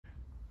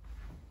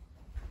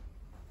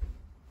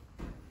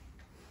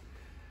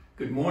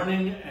Good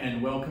morning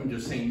and welcome to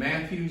St.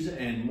 Matthew's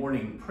and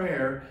morning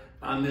prayer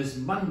on this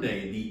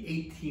Monday, the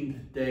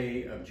 18th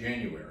day of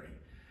January.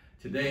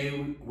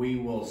 Today we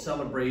will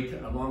celebrate,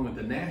 along with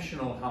the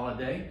national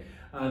holiday,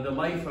 the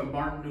life of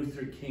Martin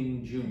Luther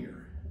King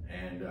Jr.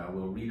 and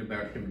we'll read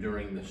about him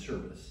during the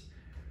service.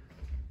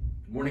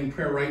 Morning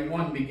prayer, Rite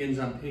 1, begins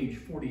on page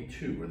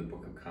 42 of the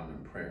Book of Common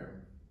Prayer.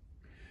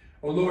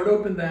 O Lord,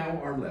 open thou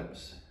our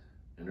lips,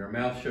 and our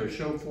mouth shall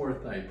show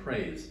forth thy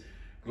praise.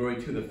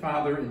 Glory to the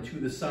Father, and to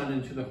the Son,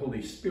 and to the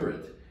Holy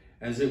Spirit,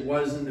 as it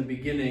was in the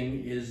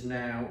beginning, is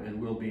now, and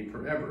will be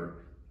forever.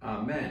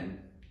 Amen.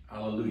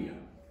 Alleluia.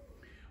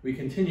 We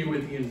continue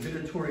with the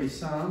invitatory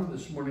psalm.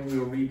 This morning we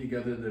will read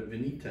together the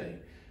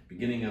Venite,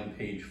 beginning on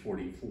page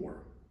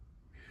 44.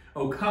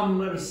 O come,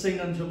 let us sing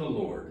unto the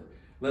Lord.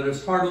 Let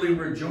us heartily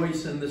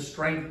rejoice in the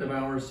strength of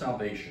our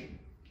salvation.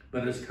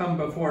 Let us come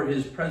before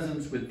his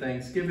presence with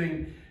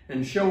thanksgiving,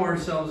 and show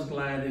ourselves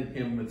glad in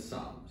him with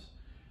psalms.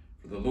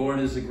 For the Lord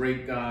is a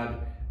great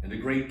God, and a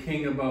great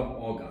King above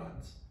all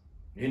gods.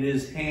 In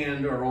his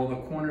hand are all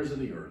the corners of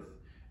the earth,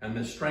 and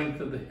the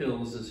strength of the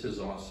hills is his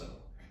also.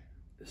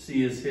 The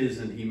sea is his,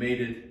 and he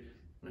made it,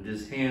 and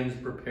his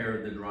hands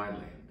prepared the dry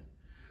land.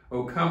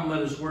 O come,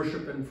 let us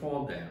worship and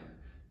fall down,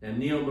 and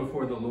kneel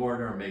before the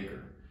Lord our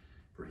Maker.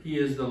 For he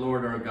is the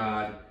Lord our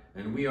God,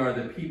 and we are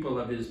the people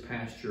of his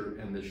pasture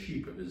and the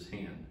sheep of his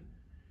hand.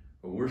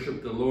 O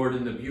worship the Lord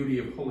in the beauty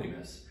of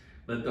holiness.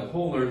 Let the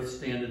whole earth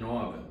stand in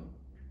awe of him.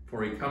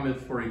 For he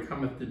cometh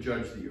to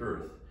judge the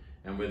earth,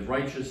 and with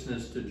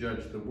righteousness to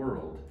judge the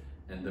world,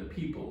 and the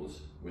peoples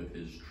with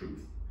his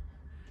truth.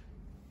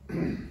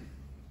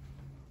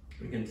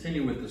 We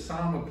continue with the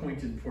psalm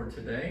appointed for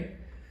today.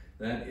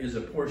 That is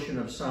a portion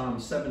of Psalm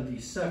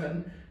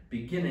 77,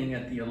 beginning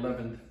at the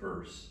 11th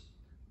verse.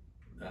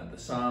 The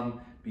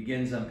psalm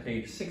begins on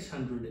page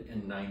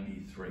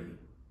 693.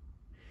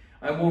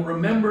 I will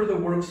remember the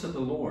works of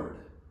the Lord,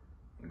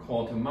 and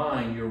call to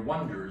mind your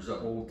wonders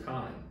of old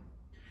time.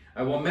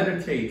 I will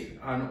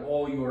meditate on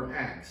all your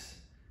acts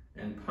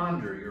and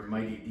ponder your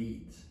mighty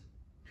deeds.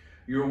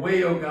 Your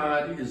way, O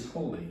God, is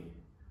holy.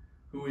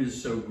 Who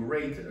is so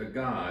great a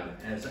God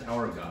as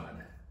our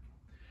God?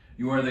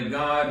 You are the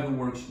God who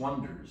works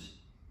wonders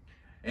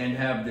and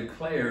have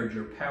declared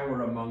your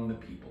power among the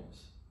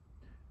peoples.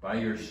 By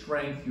your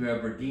strength you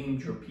have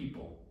redeemed your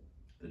people,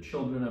 the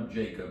children of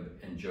Jacob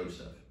and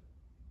Joseph.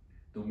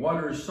 The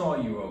waters saw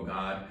you, O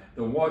God.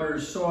 The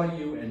waters saw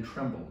you and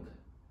trembled.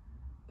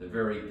 The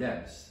very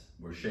depths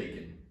were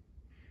shaken.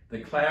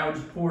 The clouds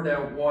poured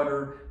out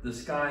water, the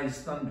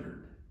skies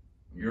thundered.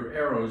 Your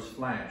arrows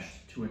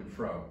flashed to and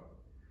fro.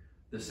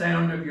 The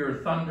sound of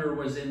your thunder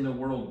was in the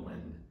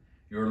whirlwind.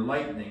 Your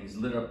lightnings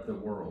lit up the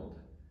world.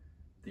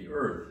 The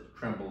earth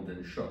trembled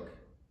and shook.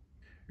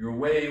 Your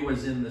way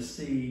was in the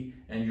sea,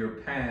 and your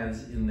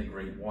paths in the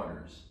great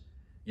waters.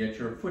 Yet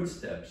your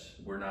footsteps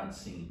were not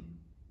seen.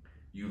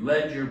 You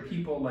led your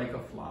people like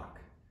a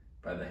flock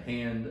by the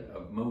hand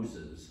of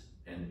Moses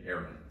and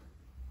Aaron.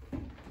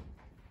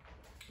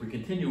 We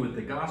continue with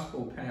the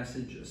gospel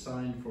passage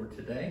assigned for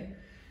today.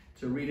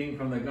 It's a reading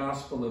from the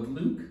Gospel of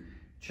Luke,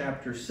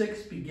 chapter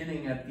 6,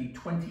 beginning at the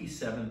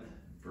 27th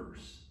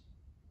verse.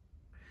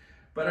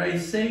 But I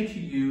say to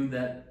you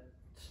that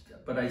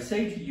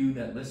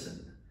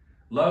listen,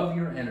 love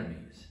your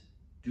enemies,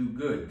 do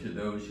good to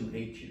those who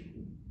hate you,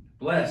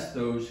 bless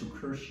those who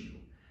curse you,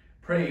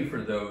 pray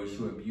for those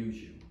who abuse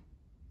you.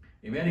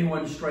 If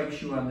anyone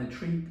strikes you on the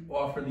cheek,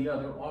 offer the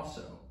other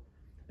also.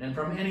 And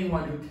from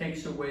anyone who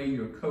takes away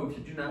your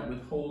coat, do not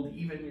withhold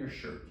even your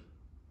shirt.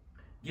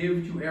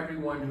 Give to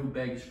everyone who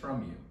begs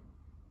from you.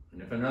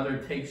 And if another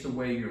takes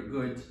away your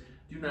goods,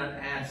 do not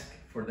ask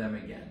for them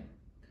again.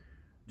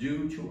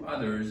 Do to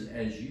others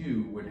as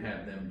you would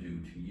have them do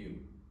to you.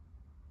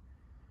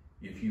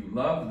 If you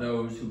love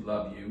those who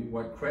love you,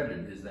 what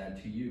credit is that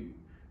to you?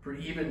 For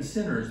even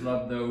sinners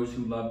love those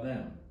who love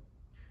them.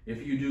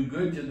 If you do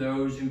good to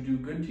those who do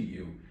good to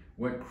you,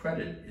 what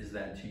credit is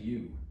that to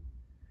you?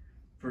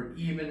 For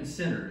even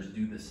sinners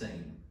do the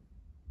same.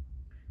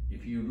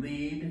 If you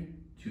lend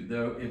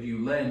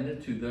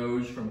to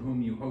those from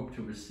whom you hope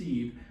to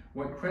receive,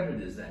 what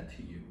credit is that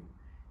to you?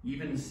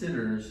 Even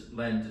sinners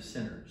lend to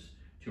sinners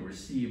to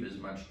receive as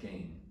much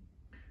gain.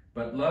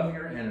 But love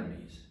your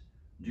enemies,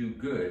 do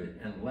good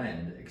and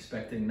lend,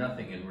 expecting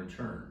nothing in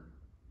return.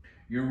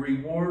 Your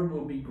reward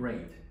will be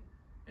great,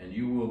 and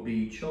you will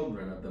be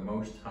children of the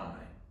Most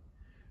High.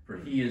 For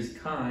he is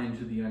kind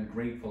to the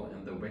ungrateful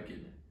and the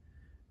wicked.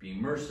 Be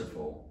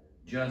merciful,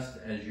 just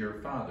as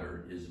your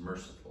Father is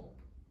merciful.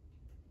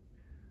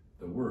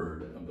 The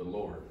word of the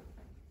Lord.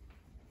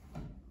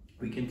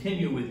 We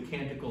continue with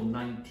Canticle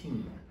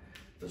 19,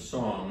 the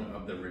Song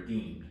of the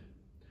Redeemed.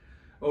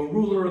 O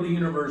ruler of the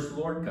universe,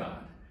 Lord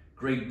God,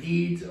 great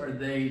deeds are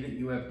they that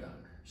you have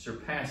done,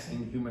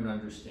 surpassing human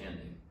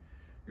understanding.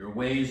 Your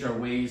ways are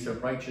ways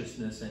of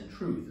righteousness and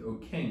truth, O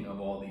King of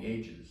all the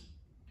ages.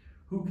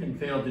 Who can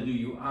fail to do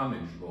you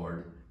homage,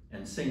 Lord,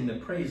 and sing the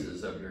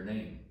praises of your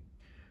name?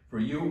 For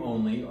you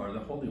only are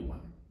the Holy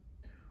One.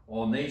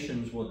 All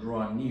nations will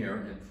draw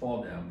near and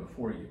fall down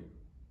before you.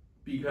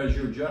 because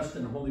your just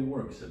and holy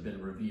works have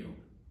been revealed.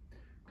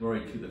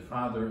 Glory to the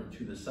Father, and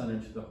to the Son,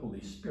 and to the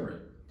Holy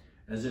Spirit,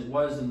 as it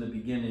was in the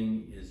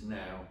beginning, is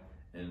now,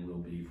 and will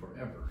be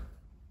forever.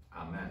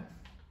 Amen.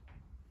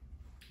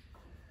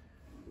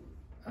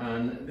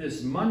 On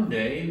this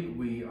Monday,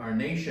 our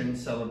nation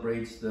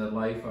celebrates the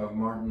life of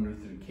Martin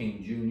Luther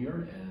King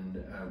Jr.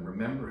 and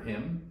remember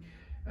him.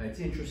 It's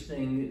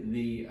interesting,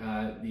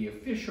 the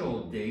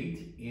official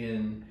date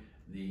in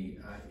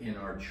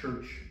our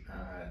church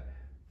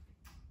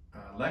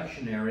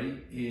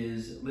lectionary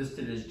is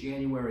listed as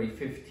January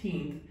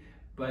 15th,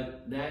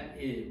 but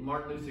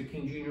Martin Luther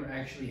King Jr.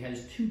 actually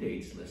has two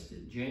dates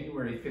listed.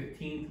 January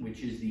 15th,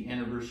 which is the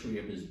anniversary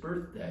of his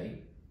birthday,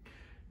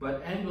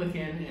 but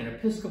Anglican and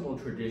Episcopal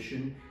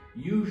tradition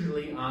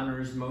usually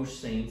honors most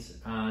saints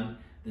on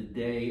the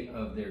day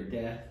of their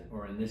death,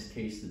 or in this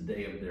case, the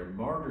day of their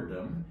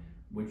martyrdom,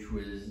 which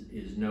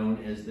is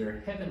known as their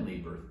heavenly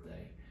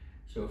birthday.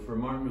 So for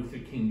Martin Luther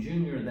King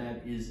Jr.,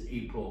 that is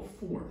April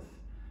 4th.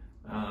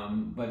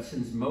 But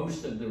since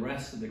most of the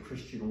rest of the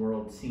Christian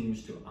world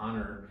seems to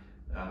honor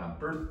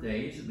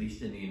birthdays, at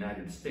least in the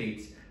United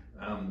States,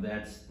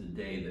 that's the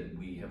day that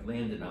we have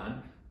landed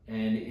on.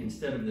 And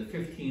instead of the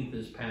 15th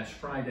this past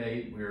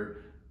Friday,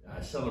 we're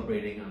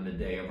celebrating on the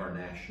day of our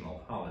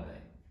national holiday.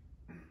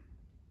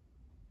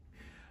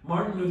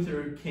 Martin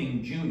Luther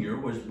King Jr.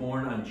 was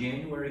born on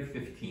January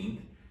 15th,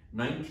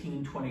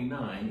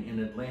 1929 in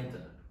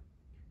Atlanta.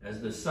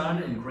 As the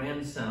son and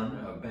grandson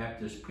of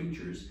Baptist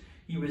preachers,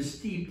 he was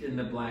steeped in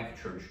the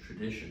Black church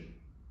tradition.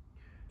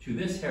 To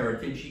this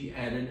heritage, he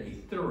added a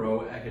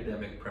thorough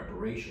academic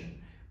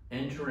preparation,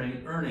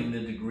 earning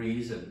the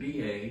degrees of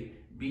B.A.,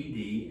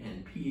 B.D.,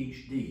 and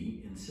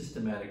Ph.D. in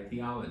systematic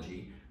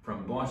theology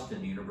from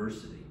Boston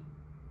University.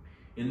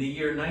 In the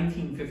year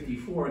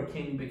 1954,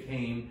 King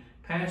became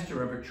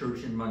pastor of a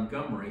church in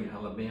Montgomery,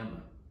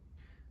 Alabama.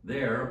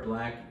 There,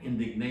 Black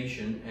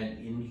indignation and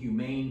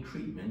inhumane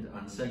treatment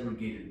on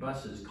segregated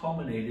buses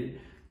culminated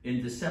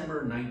in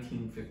December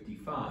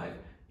 1955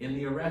 in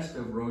the arrest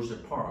of Rosa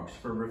Parks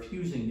for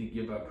refusing to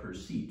give up her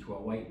seat to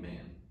a white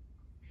man.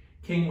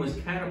 King was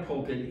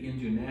catapulted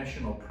into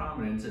national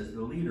prominence as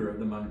the leader of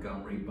the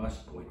Montgomery bus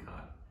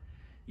boycott.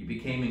 He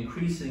became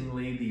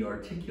increasingly the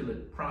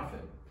articulate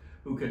prophet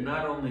who could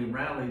not only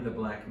rally the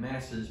Black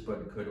masses,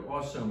 but could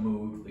also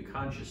move the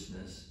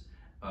consciousness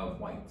of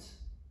whites.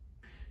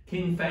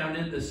 King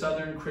founded the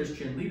Southern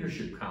Christian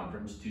Leadership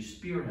Conference to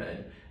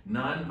spearhead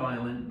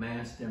nonviolent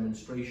mass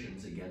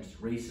demonstrations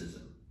against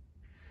racism.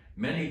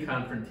 Many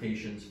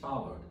confrontations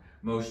followed,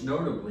 most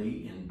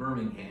notably in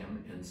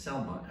Birmingham and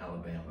Selma,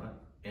 Alabama,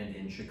 and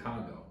in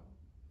Chicago.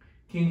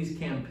 King's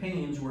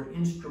campaigns were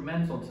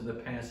instrumental to the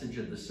passage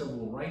of the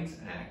Civil Rights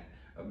Act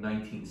of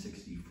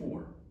 1964,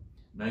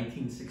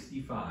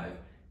 1965,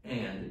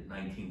 and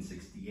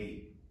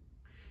 1968.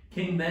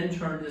 King then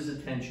turned his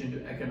attention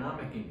to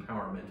economic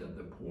empowerment of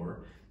the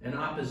poor and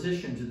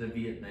opposition to the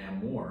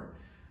Vietnam War,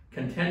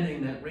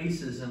 contending that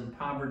racism,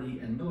 poverty,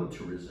 and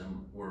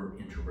militarism were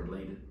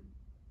interrelated.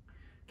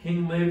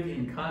 King lived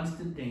in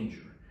constant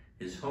danger.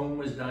 His home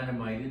was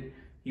dynamited,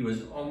 he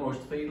was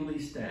almost fatally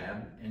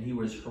stabbed, and he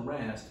was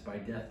harassed by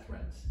death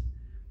threats.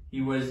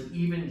 He was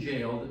even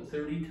jailed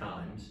 30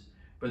 times,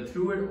 but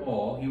through it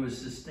all, he was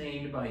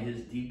sustained by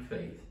his deep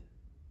faith.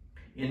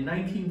 In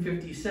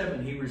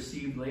 1957, he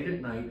received late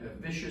at night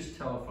a vicious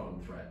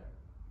telephone threat.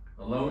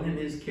 Alone in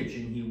his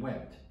kitchen, he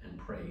wept and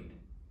prayed.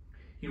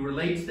 He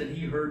relates that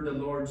he heard the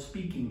Lord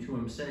speaking to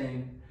him,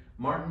 saying,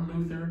 "Martin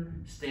Luther,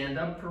 stand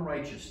up for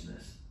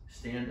righteousness,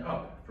 stand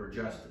up for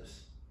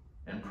justice,"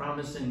 and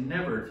promising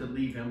never to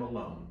leave him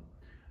alone.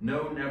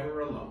 No,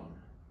 never alone.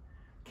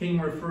 King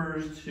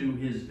refers to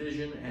his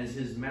vision as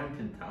his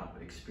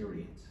mountaintop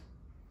experience.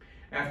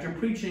 After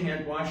preaching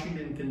at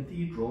Washington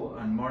Cathedral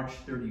on March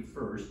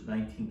 31st,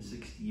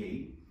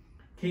 1968,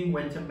 King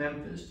went to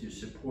Memphis in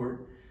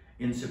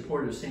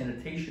support of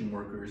sanitation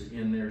workers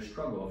in their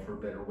struggle for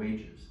better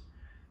wages.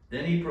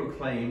 Then he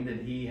proclaimed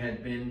that he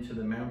had been to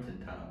the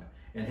mountaintop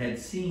and had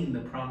seen the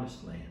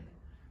promised land,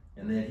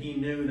 and that he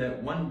knew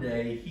that one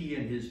day he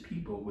and his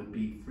people would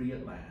be free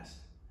at last.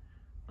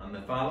 On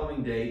the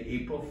following day,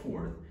 April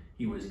 4th,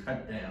 he was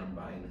cut down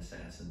by an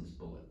assassin's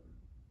bullet.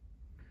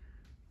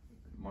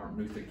 Martin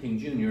Luther King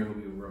Jr., who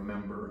we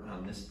remember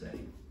on this day.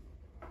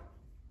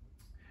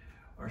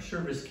 Our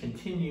service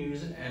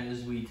continues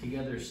as we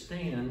together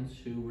stand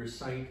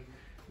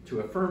to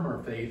affirm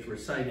our faith,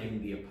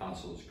 reciting the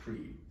Apostles'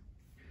 Creed.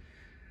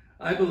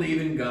 I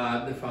believe in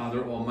God, the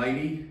Father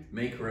Almighty,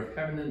 maker of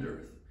heaven and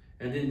earth,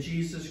 and in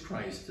Jesus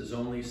Christ, his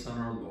only Son,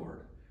 our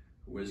Lord,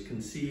 who was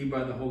conceived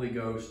by the Holy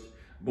Ghost,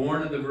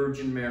 born of the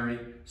Virgin Mary,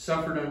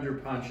 suffered under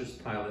Pontius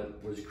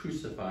Pilate, was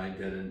crucified,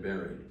 dead, and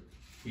buried.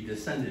 He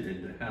descended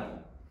into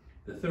hell.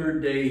 The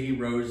third day he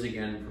rose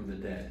again from the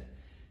dead.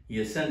 He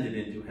ascended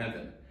into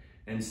heaven,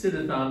 and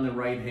sitteth on the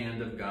right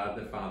hand of God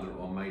the Father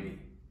Almighty.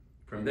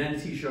 From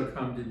thence he shall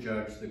come to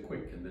judge the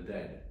quick and the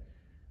dead.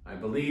 I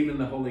believe in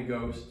the Holy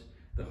Ghost,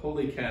 the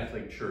Holy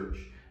Catholic Church,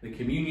 the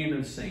communion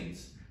of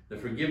saints, the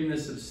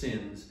forgiveness of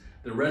sins,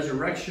 the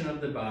resurrection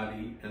of the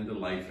body, and the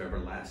life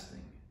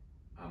everlasting.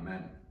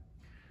 Amen.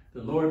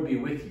 The Lord be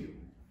with you,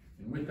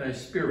 and with thy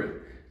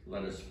spirit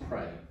let us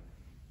pray.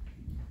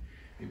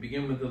 We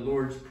begin with the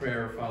Lord's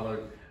Prayer,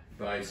 followed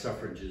by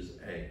suffrages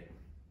A.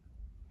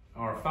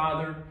 Our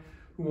Father,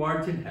 who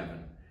art in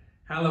heaven,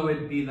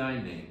 hallowed be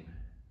thy name.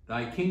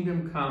 Thy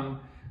kingdom come,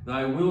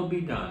 thy will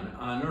be done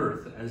on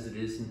earth as it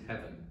is in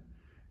heaven.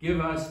 Give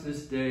us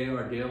this day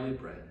our daily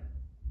bread.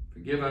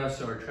 Forgive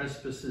us our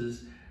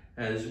trespasses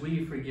as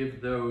we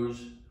forgive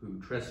those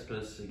who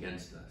trespass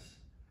against us.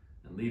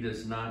 And lead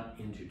us not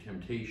into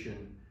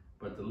temptation,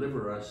 but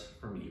deliver us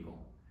from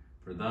evil.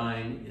 For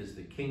thine is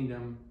the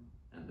kingdom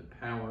and the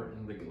power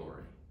and the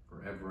glory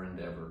forever and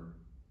ever.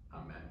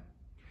 Amen.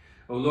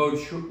 O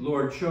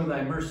Lord, show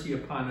thy mercy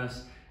upon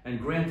us and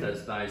grant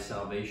us thy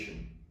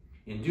salvation.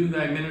 Endue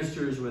thy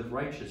ministers with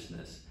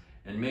righteousness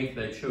and make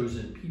thy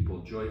chosen people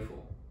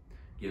joyful.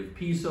 Give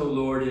peace, O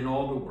Lord, in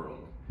all the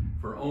world,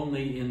 for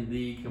only in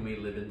thee can we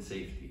live in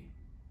safety.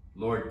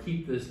 Lord,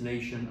 keep this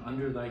nation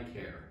under thy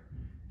care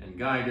and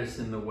guide us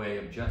in the way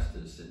of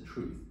justice and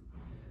truth.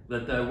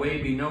 Let thy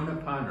way be known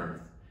upon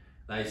earth,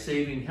 thy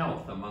saving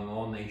health among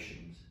all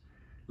nations.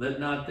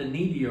 Let not the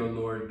needy, O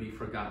Lord, be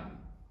forgotten,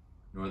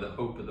 nor the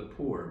hope of the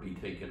poor be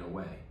taken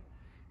away.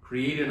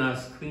 Create in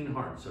us clean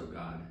hearts, O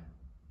God,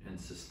 and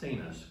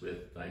sustain us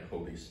with thy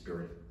Holy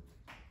Spirit.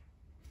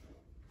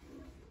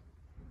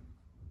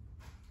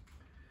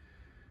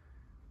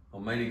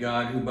 Almighty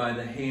God, who by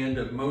the hand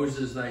of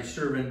Moses thy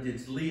servant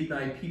didst lead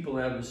thy people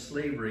out of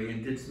slavery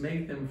and didst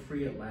make them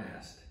free at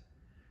last,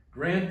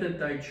 grant that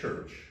thy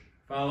church,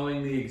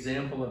 following the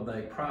example of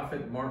thy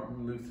prophet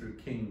Martin Luther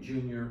King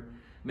Jr.,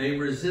 may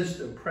resist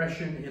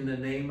oppression in the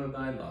name of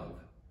thy love,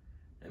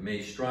 and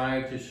may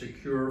strive to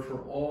secure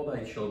for all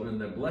thy children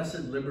the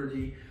blessed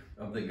liberty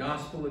of the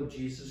gospel of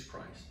Jesus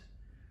Christ,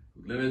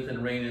 who liveth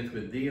and reigneth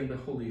with thee in the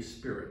Holy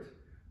Spirit,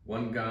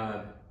 one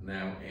God,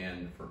 now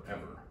and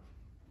forever.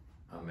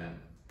 Amen.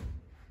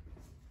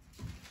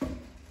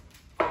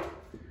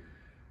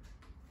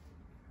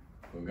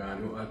 O God,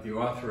 who art the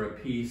author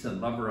of peace and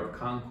lover of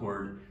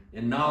concord,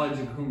 in knowledge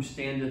of whom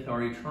standeth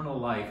our eternal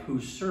life,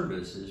 whose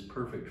service is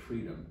perfect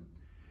freedom,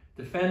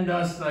 defend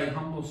us, thy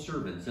humble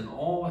servants, in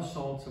all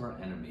assaults of our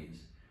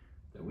enemies,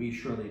 that we,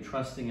 surely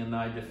trusting in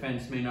thy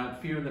defense, may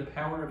not fear the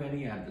power of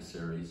any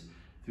adversaries,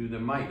 through the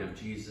might of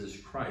Jesus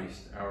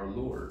Christ our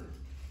Lord.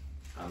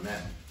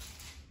 Amen.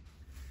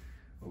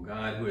 O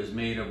God, who has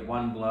made of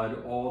one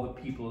blood all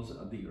the peoples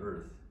of the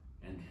earth,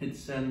 and did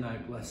send thy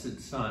blessed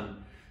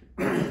Son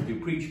to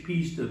preach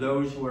peace to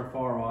those who are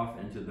far off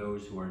and to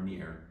those who are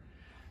near,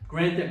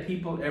 grant that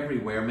people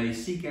everywhere may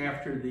seek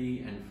after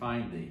thee and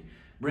find thee.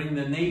 Bring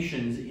the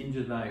nations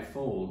into thy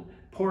fold.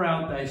 Pour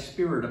out thy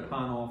Spirit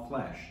upon all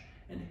flesh,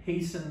 and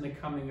hasten the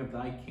coming of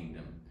thy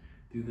kingdom,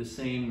 through the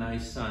same thy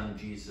Son,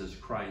 Jesus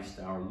Christ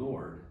our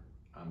Lord.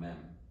 Amen.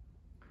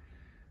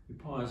 We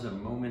pause a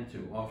moment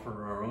to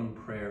offer our own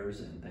prayers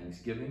and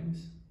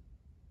thanksgivings.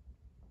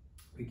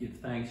 We give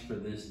thanks for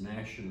this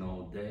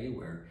national day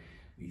where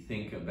we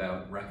think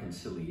about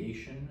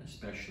reconciliation,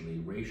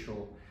 especially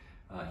racial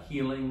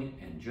healing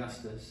and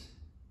justice.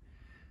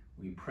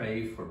 We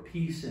pray for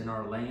peace in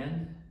our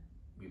land.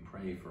 We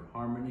pray for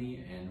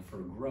harmony and for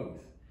growth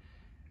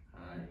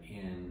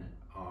in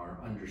our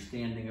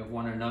understanding of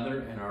one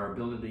another and our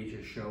ability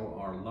to show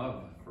our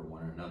love for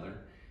one another,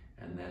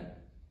 and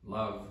that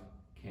love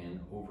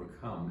can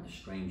overcome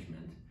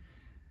estrangement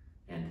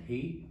and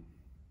hate.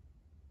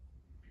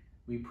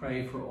 We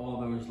pray for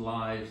all those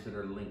lives that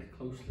are linked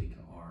closely to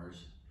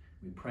ours.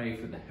 We pray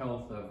for the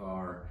health of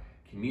our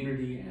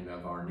community and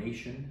of our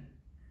nation,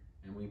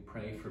 and we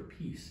pray for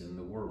peace in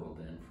the world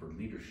and for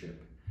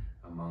leadership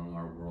among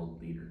our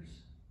world leaders.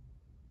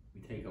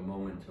 We take a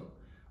moment to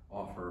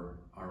offer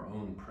our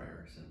own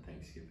prayers and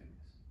thanksgivings.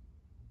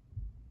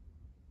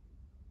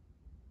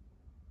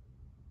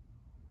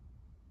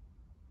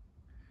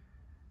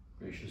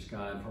 Gracious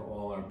God, for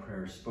all our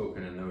prayers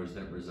spoken and those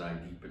that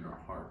reside deep in our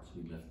hearts,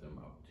 we lift them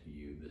up to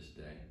you this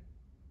day.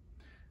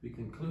 We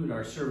conclude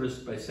our service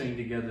by saying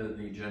together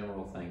the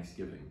general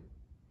thanksgiving.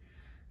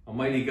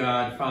 Almighty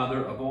God,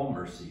 Father of all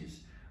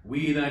mercies,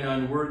 we, thine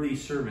unworthy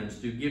servants,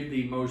 do give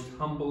thee most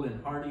humble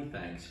and hearty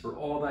thanks for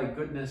all thy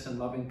goodness and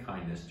loving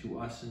kindness to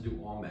us and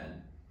to all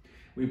men.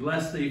 We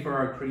bless thee for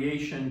our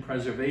creation,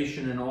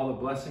 preservation, and all the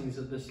blessings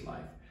of this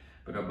life,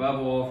 but above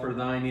all for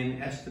thine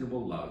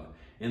inestimable love,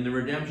 in the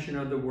redemption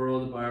of the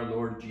world by our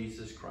Lord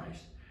Jesus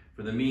Christ,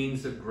 for the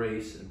means of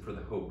grace and for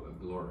the hope of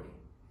glory.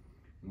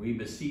 We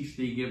beseech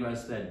thee, give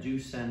us that due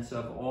sense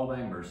of all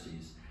thy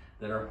mercies,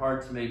 that our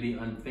hearts may be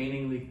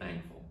unfeigningly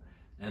thankful,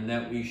 and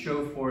that we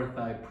show forth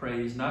thy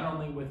praise not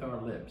only with our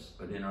lips,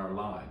 but in our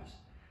lives,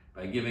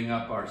 by giving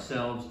up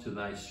ourselves to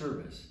thy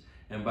service,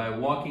 and by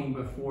walking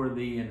before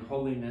thee in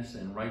holiness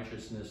and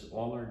righteousness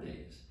all our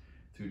days,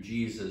 through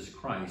Jesus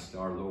Christ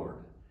our Lord,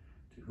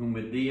 to whom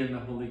with thee and the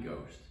Holy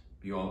Ghost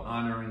be all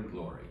honor and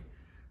glory,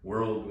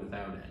 world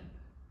without end.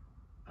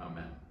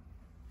 Amen.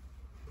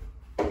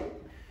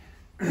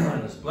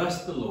 Let us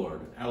bless the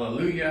Lord.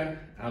 Alleluia,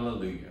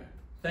 alleluia.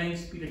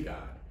 Thanks be to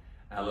God.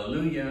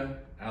 Alleluia,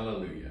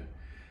 alleluia.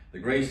 The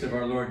grace of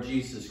our Lord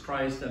Jesus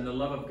Christ and the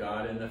love of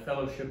God and the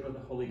fellowship of the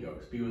Holy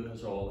Ghost be with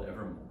us all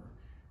evermore.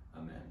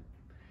 Amen.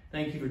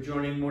 Thank you for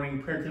joining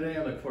morning prayer today.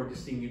 I look forward to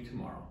seeing you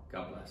tomorrow.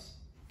 God bless.